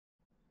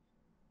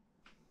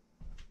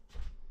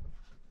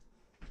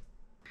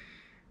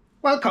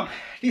Welcome.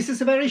 This is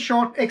a very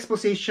short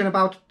exposition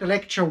about the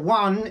lecture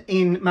 1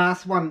 in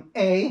Math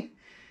 1A.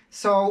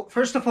 So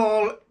first of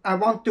all, I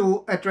want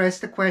to address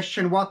the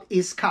question, what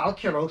is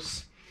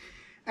calculus?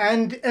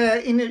 And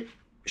in a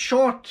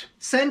short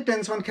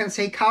sentence, one can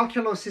say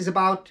calculus is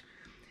about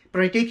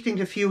predicting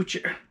the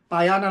future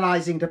by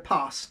analyzing the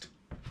past.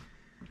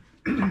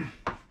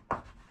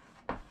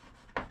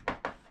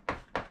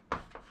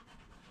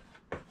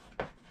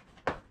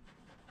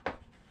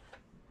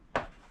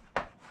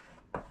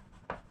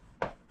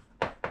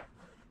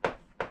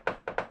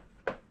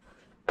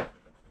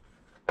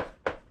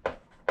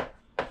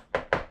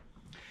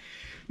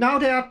 Now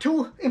there are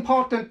two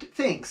important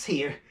things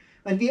here.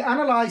 When we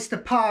analyze the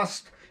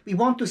past, we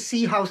want to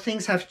see how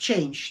things have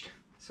changed.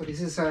 So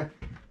this is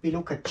we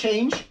look at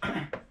change.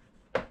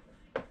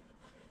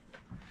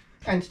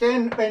 And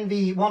then when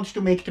we want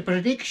to make the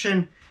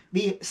prediction,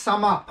 we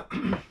sum up.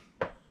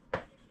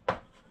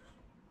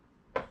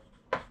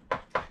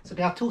 So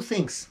there are two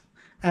things.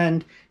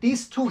 And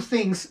these two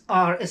things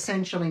are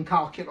essential in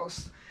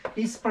calculus.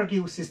 This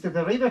produces the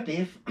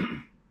derivative.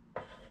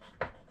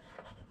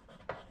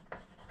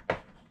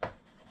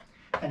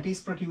 And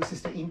this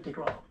produces the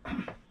integral.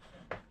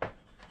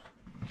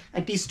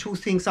 And these two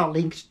things are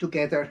linked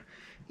together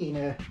in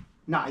a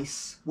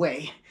nice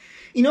way.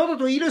 In order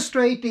to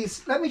illustrate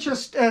this, let me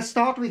just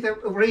start with a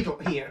riddle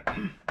here.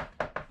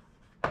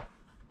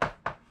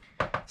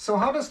 So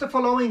how does the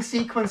following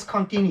sequence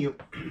continue?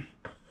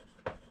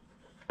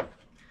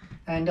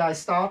 And I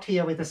start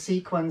here with a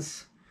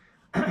sequence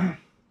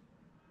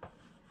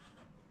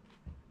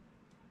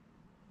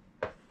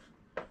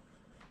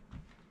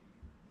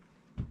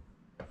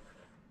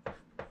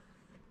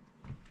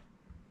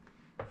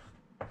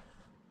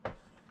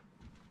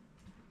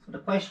The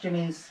question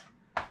is,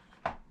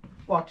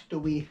 what do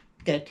we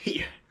get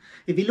here?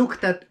 If we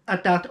looked at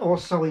that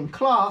also in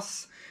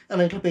class a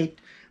little bit,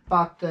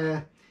 but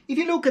if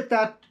you look at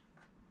that,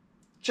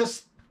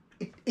 just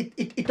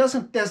it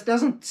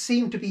doesn't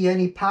seem to be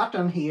any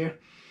pattern here,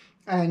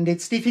 and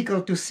it's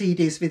difficult to see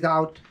this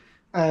without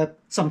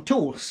some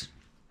tools.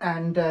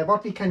 And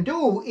what we can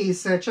do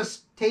is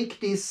just take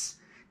this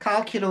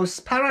calculus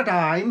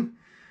paradigm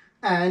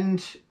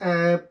and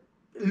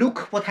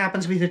look what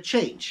happens with the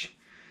change.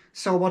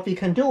 So what we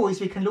can do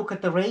is we can look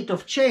at the rate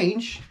of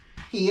change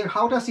here.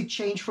 How does it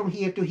change from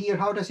here to here?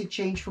 How does it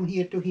change from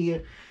here to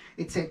here,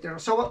 etc.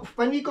 So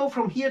when we go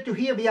from here to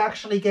here, we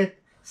actually get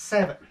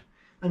 7.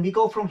 When we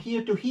go from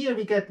here to here,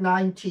 we get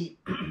 90.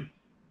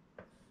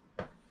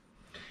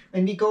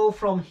 When we go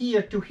from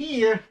here to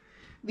here,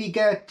 we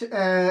get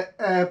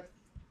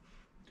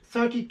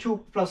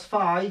 32 plus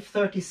 5,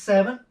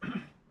 37.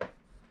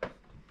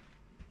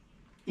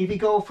 If we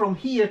go from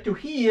here to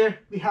here,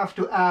 we have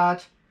to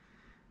add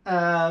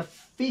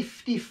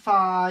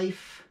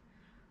 55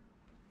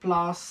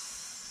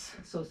 plus,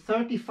 so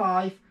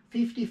 35,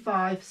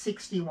 55,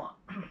 61.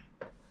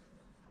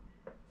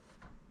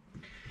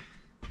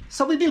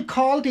 So we will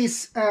call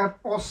this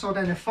also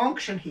then a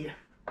function here.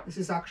 This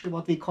is actually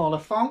what we call a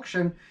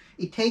function.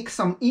 It takes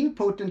some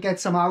input and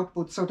gets some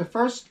output. So the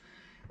first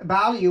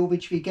value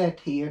which we get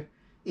here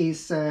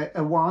is a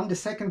 1, the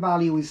second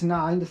value is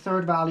 9, the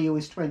third value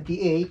is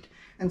 28,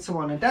 and so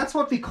on. And that's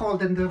what we call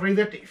the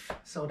derivative.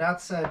 So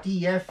that's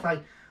df.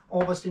 I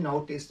always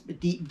denote this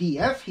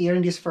df here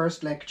in this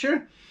first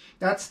lecture.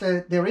 That's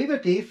the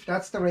derivative,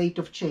 that's the rate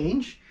of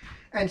change.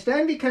 And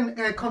then we can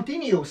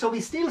continue. So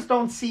we still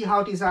don't see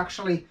how this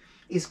actually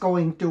is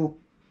going to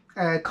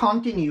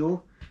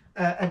continue.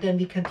 And then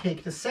we can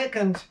take the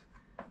second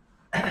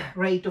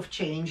rate of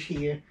change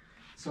here.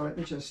 So let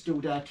me just do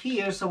that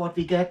here. So what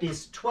we get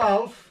is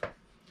 12.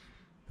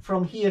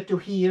 From here to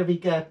here we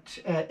get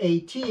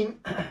 18.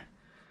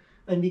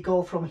 When we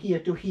go from here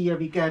to here,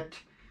 we get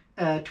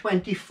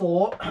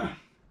 24.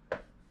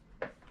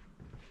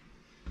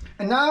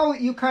 And now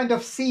you kind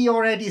of see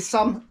already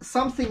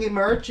something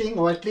emerging,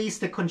 or at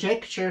least a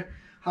conjecture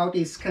how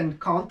this can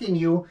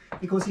continue.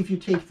 Because if you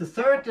take the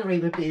third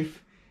derivative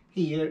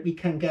here, we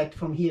can get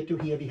from here to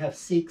here, we have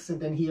 6, and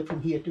then here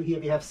from here to here,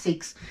 we have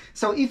 6.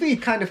 So if we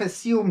kind of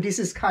assume this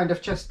is kind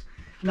of just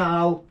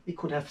now, we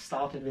could have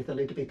started with a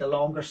little bit a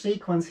longer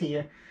sequence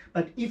here.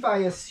 But if I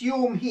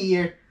assume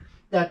here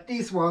that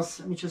this was,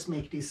 let me just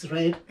make this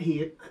red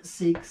here,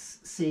 6,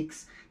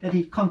 6, that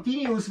it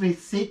continues with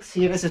 6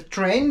 here as a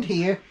trend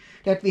here,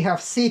 that we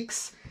have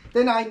 6,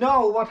 then I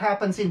know what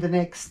happens in the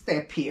next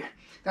step here.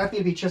 That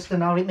will be just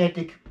an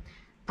arithmetic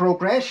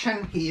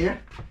progression here,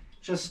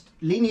 just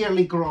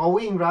linearly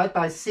growing, right,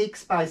 by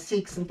 6,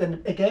 and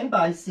then again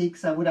by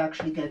 6, I would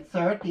actually get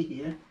 30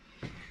 here.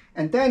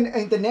 And then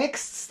in the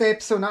next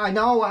step, so now I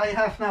know I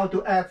have now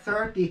to add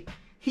 30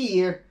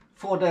 here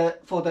for this,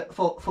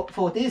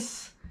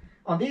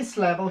 on this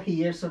level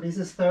here. So this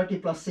is 30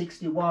 plus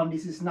 61,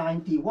 this is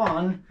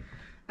 91.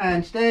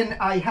 And then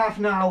I have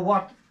now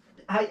what,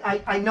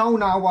 I know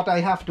now what I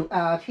have to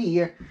add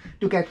here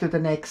to get to the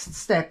next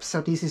step.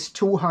 So this is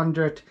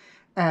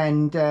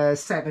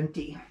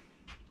 270.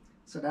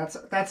 So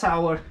that's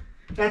our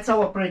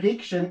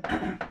prediction.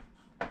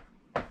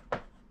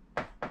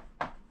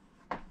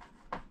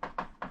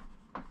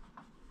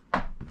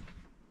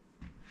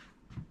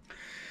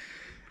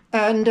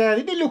 And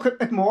we will look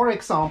at more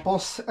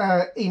examples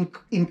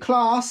in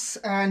class,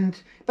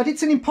 but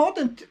it's an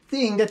important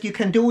thing that you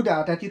can do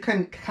that you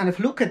can kind of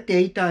look at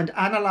data and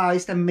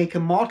analyze them, make a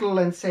model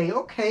and say,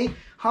 okay,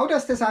 how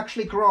does this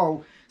actually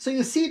grow? So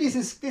you see this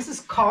is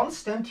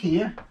constant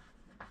here.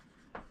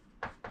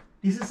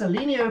 This is a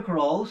linear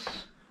growth.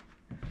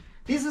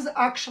 This is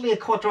actually a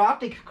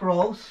quadratic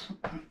growth.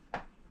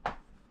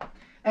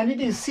 And you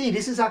can see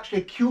this is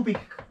actually a cubic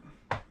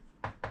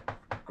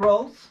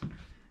growth.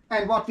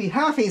 And what we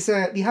have is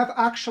we have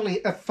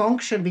actually a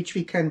function which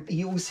we can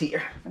use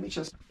here. Let me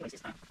just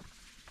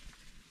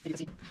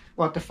see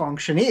what the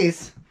function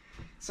is.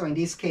 So in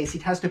this case,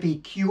 it has to be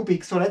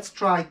cubic. So let's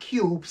try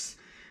cubes.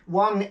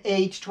 1,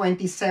 8,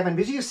 27.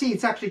 But you see,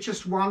 it's actually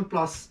just 1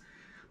 plus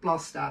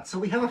that. So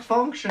we have a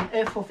function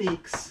f of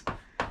x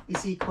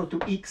is equal to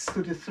x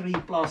to the 3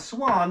 plus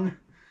 1.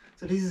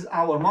 So this is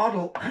our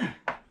model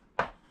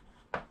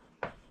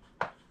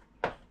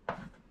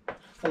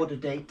for the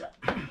data.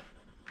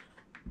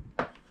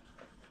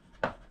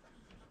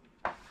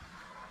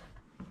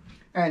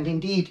 And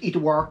indeed, it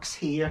works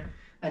here.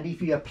 And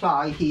if we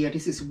apply here,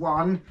 this is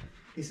 1.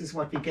 This is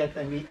what we get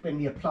when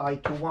we apply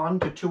to 1,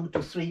 to 2,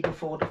 to 3, to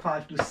 4, to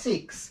 5, to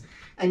 6.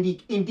 And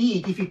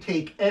indeed, if you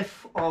take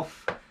f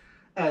of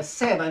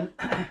 7,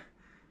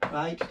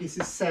 right, this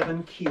is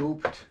 7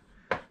 cubed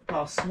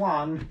plus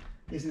 1.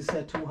 This is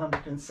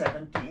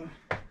 217.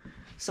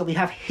 So we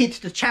have hit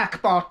the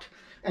jackpot,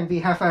 and we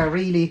have a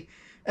really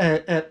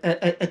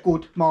a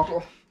good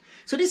model.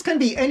 So this can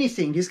be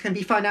anything. This can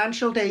be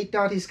financial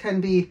data. This can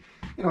be,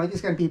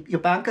 this can be your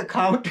bank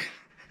account,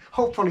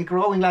 hopefully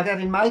growing like that.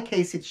 In my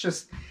case, it's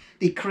just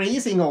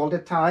decreasing all the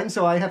time.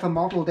 So I have a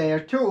model there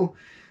too.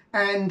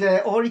 And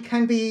or it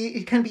can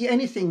be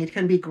anything. It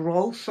can be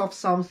growth of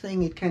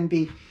something. It can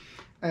be.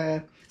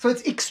 So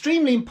it's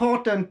extremely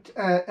important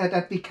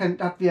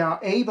that we are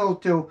able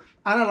to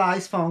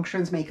analyze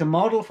functions, make a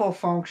model for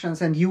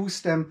functions, and use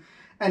them.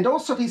 And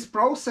also this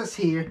process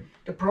here,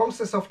 the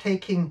process of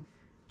taking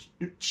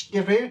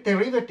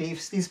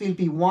derivatives, this will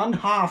be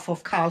 1/2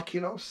 of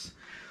calculus.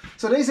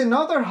 So there is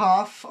another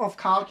half of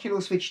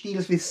calculus which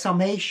deals with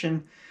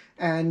summation,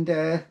 and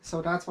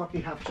so that's what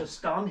we have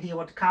just done here.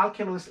 What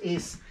calculus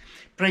is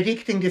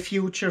predicting the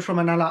future from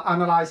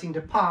analyzing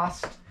the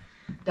past.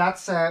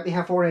 That's we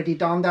have already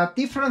done that.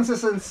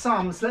 Differences and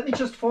sums. Let me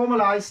just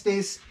formalize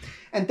this,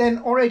 and then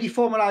already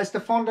formalize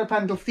the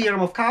fundamental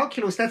theorem of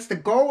calculus. That's the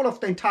goal of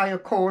the entire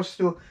course,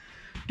 to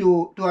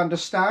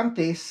understand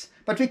this.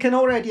 But we can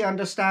already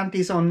understand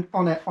this on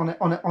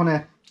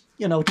a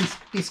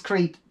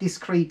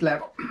discrete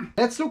level.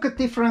 Let's look at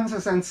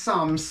differences and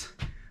sums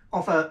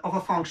of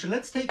a function.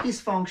 Let's take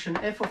this function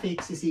f of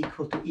x is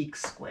equal to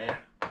x squared.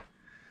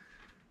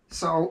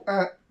 So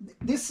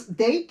this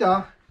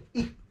data,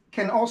 it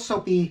can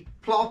also be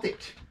plotted.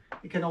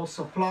 We can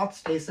also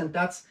plot this, and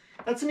that's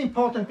an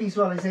important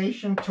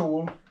visualization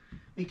tool.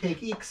 We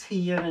take x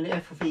here and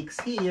f of x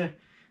here,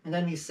 and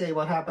then we say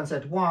what happens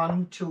at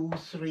 1, 2,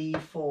 3,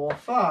 4,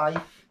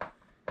 5.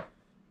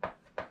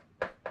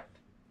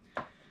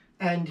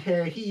 And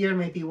here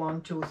maybe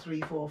 1, 2,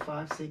 3, 4,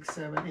 5, 6,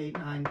 7, 8,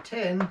 9,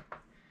 10.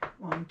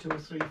 1, 2,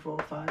 3, 4,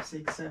 5,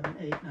 6, 7,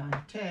 8,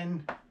 9,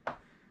 10.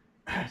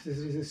 This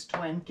is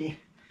 20.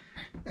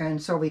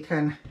 And so we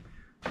can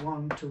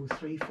 1, 2,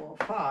 3, 4,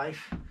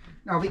 5.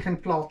 Now we can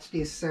plot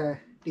this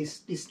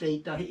this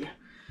data here.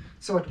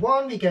 So at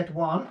 1 we get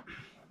 1.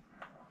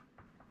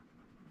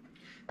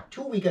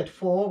 2 we get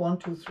 4. 1,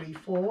 2, 3,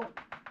 4.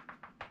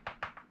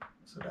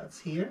 So that's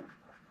here.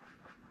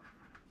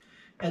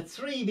 At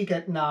 3 we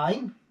get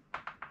 9.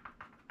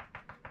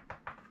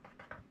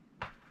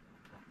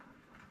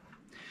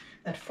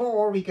 At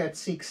 4 we get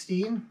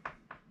 16.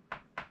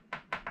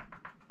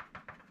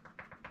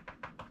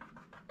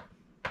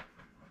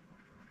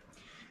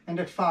 And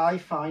at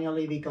 5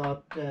 finally we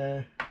got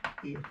here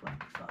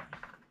 25.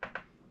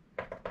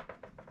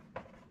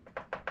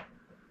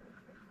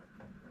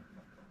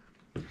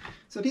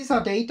 So these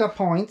are data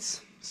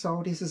points.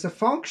 So this is a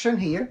function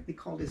here. We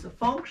call this a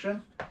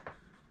function.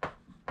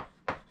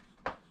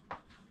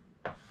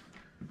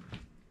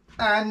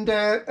 And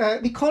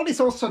we call this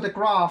also the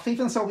graph,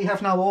 even though we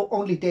have now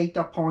only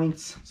data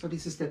points. So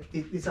this is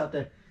these are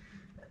the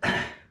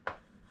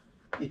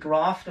we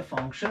graph the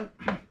function.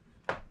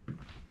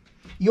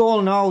 You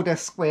all know the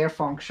square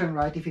function,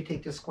 right? If you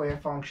take the square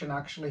function,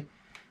 actually,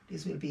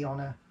 this will be on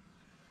a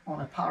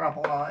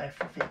parabola.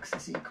 F of x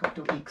is equal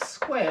to x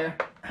squared.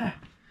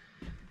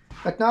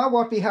 But now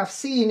what we have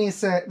seen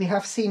is we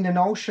have seen the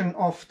notion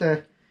of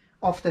the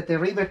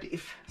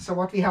derivative. So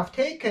what we have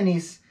taken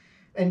is,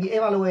 and we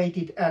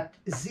evaluated at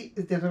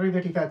the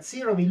derivative at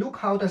 0. We look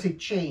how does it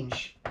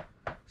change.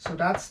 So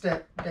that's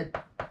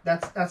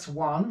that's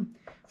 1.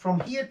 From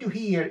here to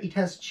here, it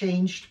has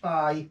changed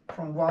by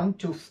from 1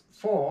 to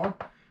 4,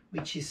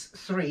 which is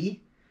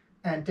 3.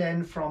 And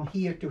then from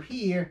here to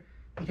here,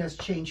 it has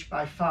changed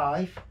by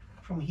 5.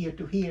 From here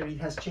to here, it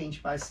has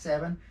changed by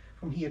 7.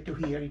 From here to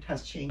here, it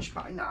has changed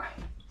by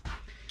 9.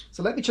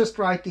 So let me just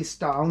write this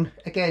down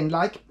again,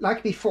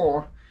 like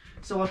before.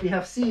 So what we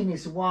have seen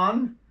is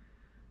 1,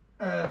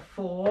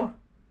 4,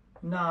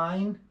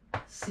 9,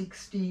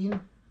 16,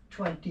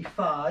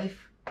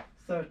 25,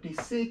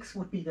 36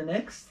 would be the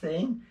next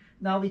thing.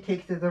 Now we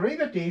take the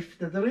derivative.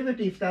 The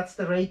derivative, that's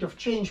the rate of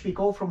change. We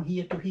go from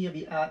here to here.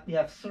 We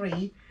have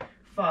 3,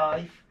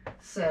 5,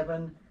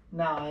 7,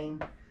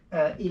 9,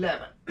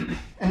 11.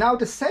 And now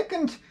the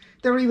second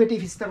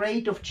derivative is the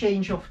rate of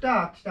change of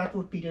that. That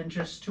would be then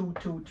just 2,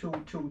 2, 2,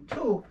 2,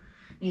 2.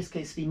 In this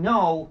case, we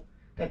know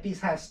that this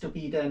has to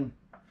be then,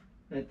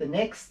 that the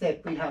next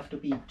step will have to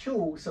be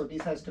 2. So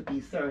this has to be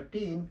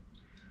 13.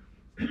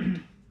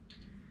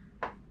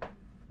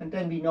 And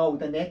then we know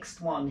the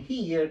next one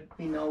here,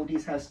 we know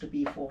this has to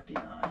be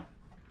 49.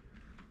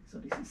 So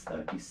this is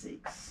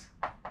 36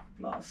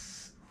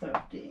 plus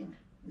 13.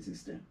 This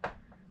is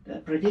the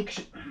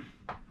prediction.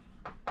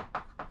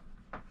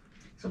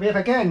 So we have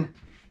again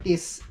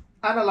is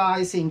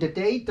analyzing the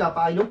data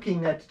by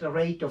looking at the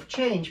rate of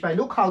change, by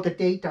look how the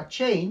data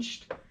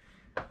changed.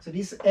 So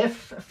this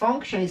f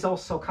function is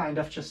also kind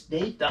of just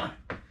data.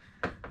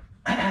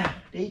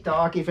 Data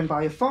are given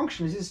by a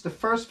function. This is the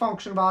first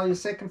function value,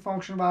 second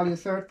function value,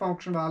 third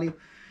function value,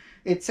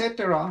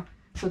 etc.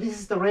 So this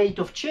is the rate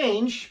of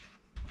change.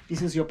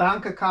 This is your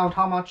bank account.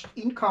 How much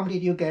income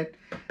did you get?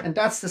 And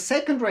that's the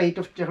second rate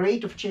of the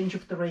rate of change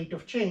of the rate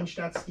of change.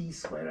 That's d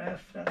square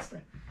f.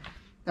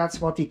 That's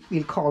what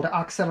we'll call the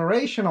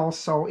acceleration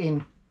also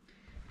in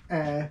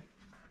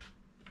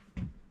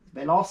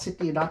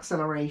velocity and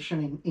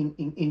acceleration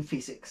in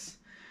physics.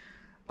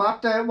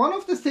 But one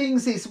of the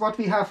things is what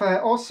we have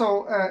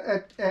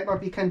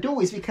what we can do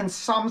is we can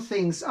sum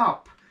things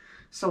up.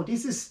 So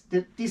this is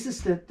the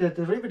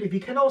derivative.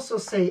 We can also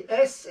say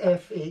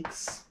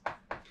SFX,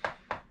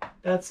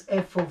 that's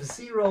f of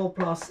 0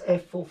 plus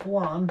f of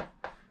 1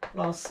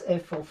 plus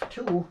f of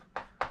 2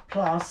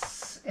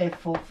 plus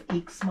f of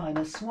x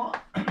minus 1.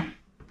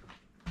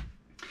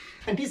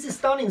 And this is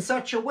done in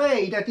such a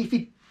way that if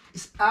we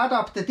add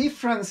up the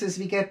differences,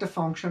 we get the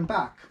function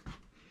back.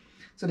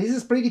 So this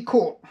is pretty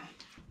cool.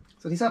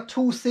 So these are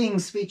two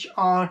things which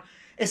are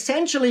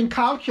essential in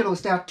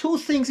calculus. There are two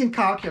things in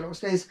calculus.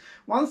 There's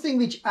one thing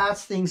which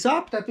adds things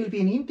up, that will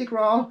be an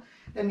integral.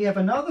 Then we have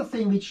another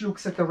thing which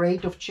looks at the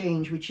rate of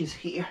change, which is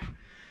here.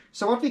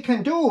 So what we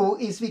can do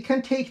is we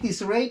can take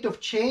this rate of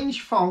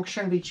change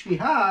function which we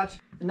had,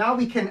 and now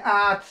we can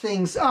add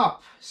things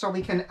up. So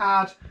we can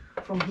add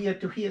from here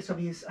to here. So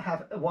we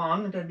have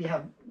 1, and then we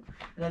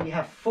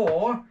have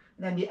 4.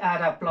 Then we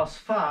add up plus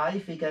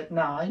 5, we get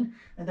 9.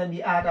 And then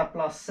we add up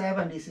plus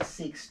 7, this is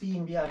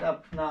 16. We add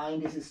up 9,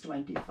 this is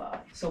 25.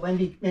 So when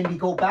we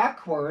go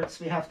backwards,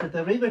 we have the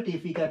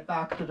derivative, we get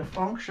back to the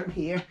function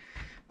here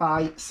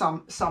by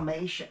some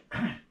summation.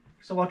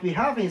 So what we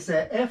have is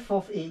f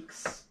of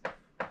x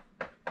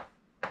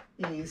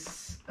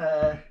is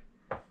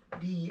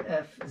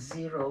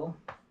df0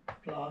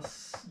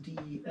 plus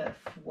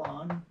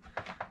df1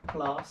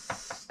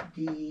 plus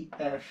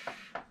dfx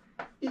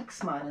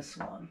minus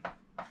 1.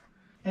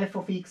 F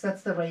of x,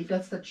 that's the rate,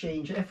 that's the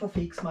change. F of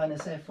x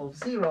minus f of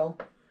 0,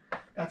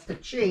 that's the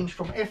change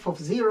from f of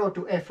 0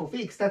 to f of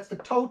x. That's the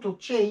total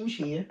change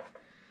here.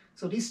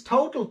 So this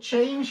total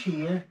change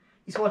here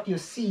is what you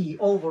see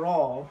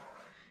overall.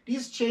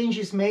 This change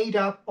is made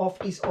up of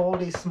all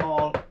these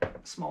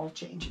small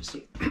changes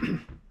here.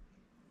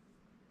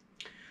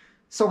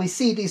 So we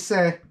see these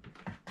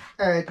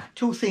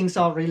two things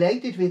are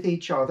related with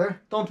each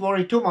other. Don't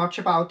worry too much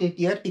about it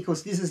yet,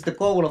 because this is the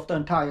goal of the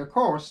entire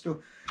course,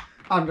 to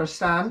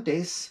understand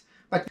this.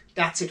 But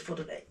that's it for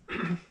today.